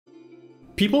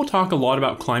People talk a lot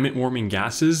about climate warming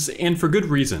gases, and for good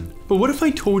reason. But what if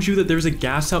I told you that there's a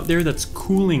gas out there that's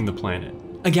cooling the planet?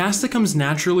 A gas that comes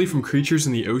naturally from creatures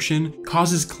in the ocean,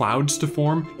 causes clouds to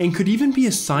form, and could even be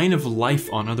a sign of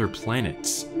life on other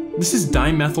planets. This is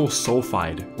dimethyl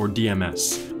sulfide, or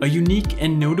DMS, a unique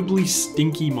and notably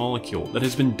stinky molecule that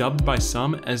has been dubbed by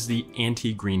some as the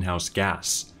anti-greenhouse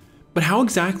gas. But how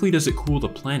exactly does it cool the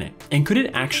planet? And could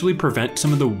it actually prevent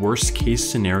some of the worst case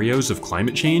scenarios of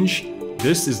climate change?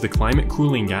 This is the climate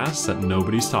cooling gas that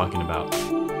nobody's talking about.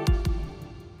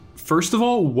 First of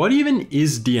all, what even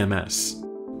is DMS?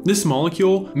 This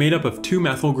molecule, made up of two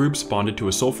methyl groups bonded to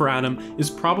a sulfur atom,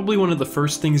 is probably one of the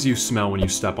first things you smell when you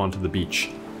step onto the beach.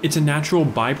 It's a natural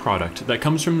byproduct that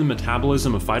comes from the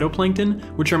metabolism of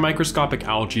phytoplankton, which are microscopic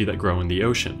algae that grow in the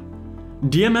ocean.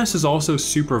 DMS is also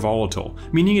super volatile,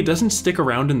 meaning it doesn't stick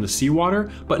around in the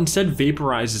seawater, but instead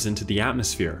vaporizes into the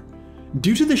atmosphere.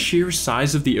 Due to the sheer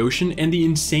size of the ocean and the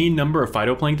insane number of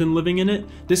phytoplankton living in it,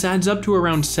 this adds up to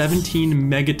around 17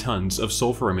 megatons of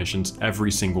sulfur emissions every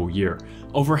single year,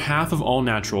 over half of all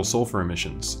natural sulfur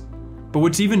emissions. But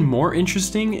what's even more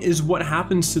interesting is what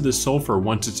happens to the sulfur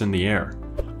once it's in the air.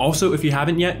 Also, if you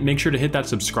haven't yet, make sure to hit that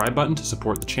subscribe button to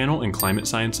support the channel and climate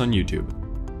science on YouTube.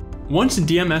 Once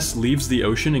DMS leaves the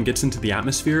ocean and gets into the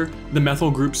atmosphere, the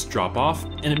methyl groups drop off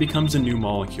and it becomes a new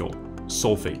molecule,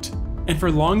 sulfate. And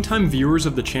for longtime viewers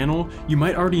of the channel, you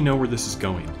might already know where this is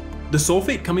going. The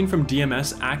sulfate coming from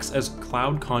DMS acts as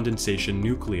cloud condensation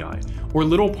nuclei, or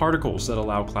little particles that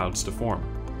allow clouds to form.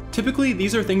 Typically,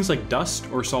 these are things like dust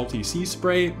or salty sea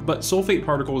spray, but sulfate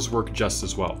particles work just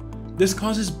as well. This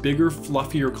causes bigger,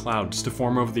 fluffier clouds to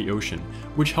form over the ocean,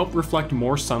 which help reflect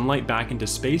more sunlight back into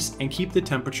space and keep the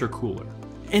temperature cooler.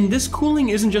 And this cooling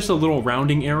isn't just a little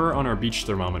rounding error on our beach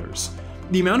thermometers.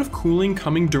 The amount of cooling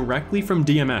coming directly from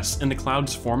DMS and the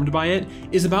clouds formed by it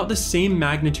is about the same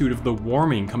magnitude of the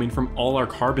warming coming from all our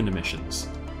carbon emissions.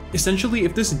 Essentially,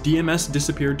 if this DMS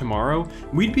disappeared tomorrow,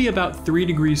 we'd be about 3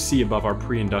 degrees C above our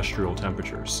pre-industrial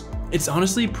temperatures. It's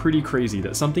honestly pretty crazy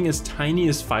that something as tiny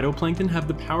as phytoplankton have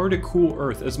the power to cool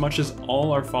Earth as much as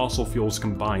all our fossil fuels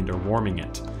combined are warming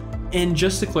it. And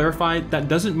just to clarify, that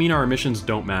doesn't mean our emissions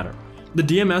don't matter. The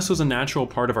DMS was a natural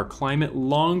part of our climate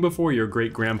long before your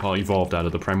great-grandpa evolved out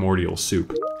of the primordial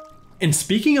soup. And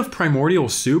speaking of primordial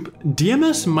soup,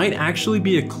 DMS might actually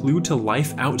be a clue to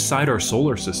life outside our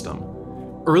solar system.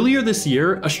 Earlier this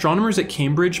year, astronomers at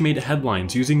Cambridge made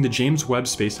headlines using the James Webb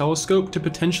Space Telescope to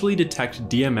potentially detect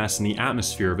DMS in the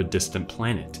atmosphere of a distant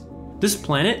planet. This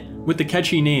planet, with the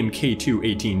catchy name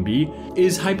K2-18b,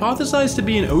 is hypothesized to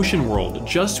be an ocean world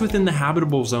just within the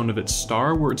habitable zone of its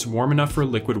star where it's warm enough for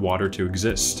liquid water to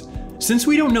exist. Since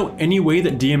we don't know any way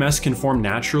that DMS can form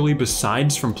naturally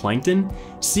besides from plankton,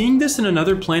 seeing this in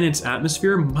another planet's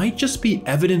atmosphere might just be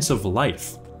evidence of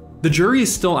life. The jury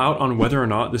is still out on whether or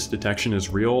not this detection is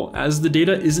real, as the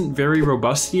data isn't very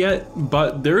robust yet,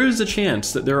 but there is a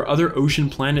chance that there are other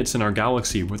ocean planets in our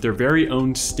galaxy with their very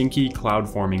own stinky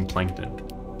cloud-forming plankton.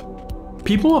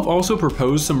 People have also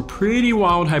proposed some pretty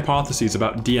wild hypotheses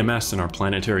about DMS in our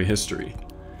planetary history.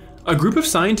 A group of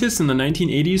scientists in the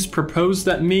 1980s proposed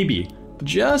that maybe,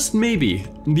 just maybe,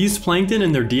 these plankton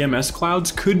and their DMS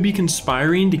clouds could be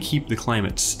conspiring to keep the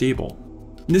climate stable.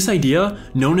 This idea,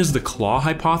 known as the claw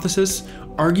hypothesis,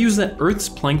 argues that Earth's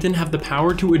plankton have the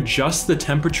power to adjust the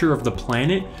temperature of the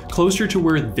planet closer to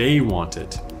where they want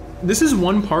it. This is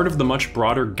one part of the much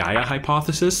broader Gaia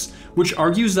hypothesis, which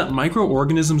argues that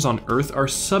microorganisms on Earth are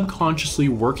subconsciously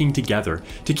working together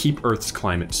to keep Earth's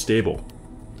climate stable.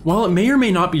 While it may or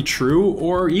may not be true,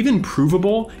 or even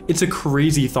provable, it's a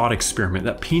crazy thought experiment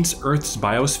that paints Earth's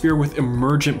biosphere with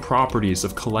emergent properties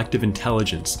of collective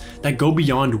intelligence that go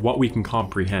beyond what we can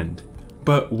comprehend.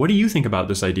 But what do you think about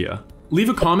this idea? Leave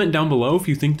a comment down below if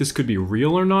you think this could be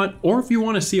real or not, or if you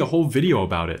want to see a whole video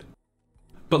about it.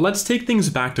 But let's take things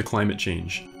back to climate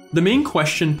change. The main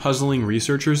question puzzling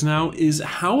researchers now is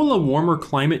how will a warmer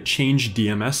climate change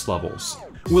DMS levels?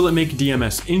 Will it make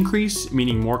DMS increase,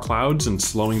 meaning more clouds and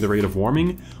slowing the rate of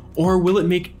warming? Or will it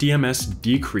make DMS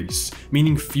decrease,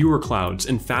 meaning fewer clouds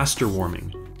and faster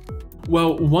warming?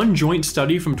 Well, one joint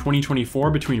study from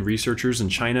 2024 between researchers in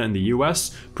China and the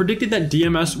US predicted that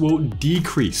DMS will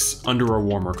decrease under a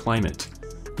warmer climate.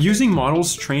 Using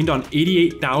models trained on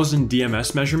 88,000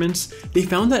 DMS measurements, they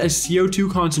found that as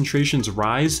CO2 concentrations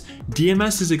rise,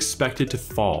 DMS is expected to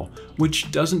fall,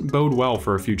 which doesn't bode well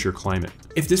for a future climate.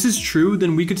 If this is true,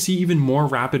 then we could see even more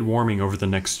rapid warming over the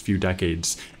next few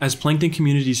decades, as plankton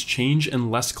communities change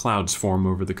and less clouds form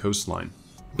over the coastline.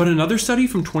 But another study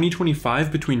from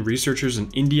 2025 between researchers in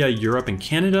India, Europe, and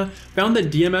Canada found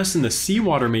that DMS in the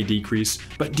seawater may decrease,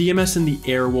 but DMS in the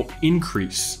air will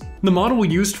increase. The model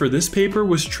used for this paper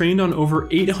was trained on over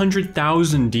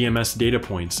 800,000 DMS data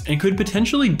points and could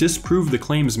potentially disprove the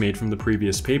claims made from the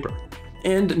previous paper.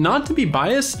 And not to be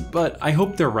biased, but I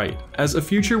hope they're right, as a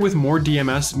future with more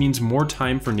DMS means more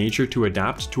time for nature to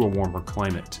adapt to a warmer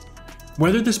climate.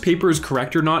 Whether this paper is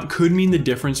correct or not could mean the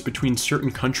difference between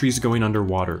certain countries going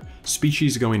underwater,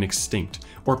 species going extinct,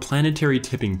 or planetary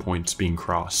tipping points being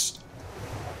crossed.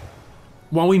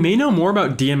 While we may know more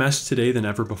about DMS today than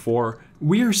ever before,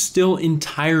 we are still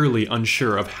entirely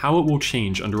unsure of how it will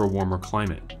change under a warmer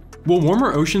climate. Will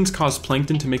warmer oceans cause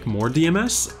plankton to make more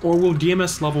DMS, or will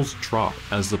DMS levels drop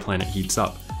as the planet heats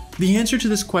up? The answer to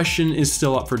this question is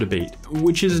still up for debate,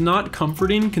 which is not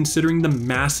comforting considering the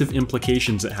massive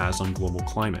implications it has on global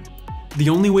climate. The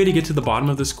only way to get to the bottom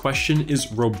of this question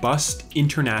is robust,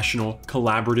 international,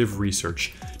 collaborative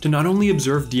research to not only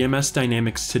observe DMS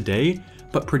dynamics today,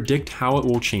 but predict how it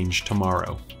will change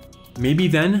tomorrow. Maybe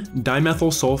then,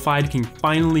 dimethyl sulfide can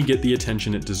finally get the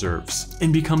attention it deserves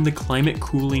and become the climate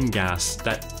cooling gas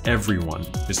that everyone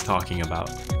is talking about.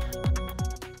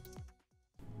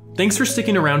 Thanks for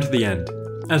sticking around to the end.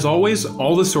 As always,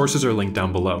 all the sources are linked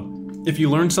down below. If you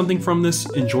learned something from this,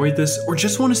 enjoyed this, or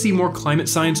just want to see more climate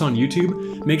science on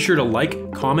YouTube, make sure to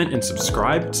like, comment, and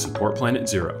subscribe to support Planet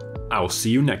Zero. I will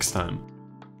see you next time.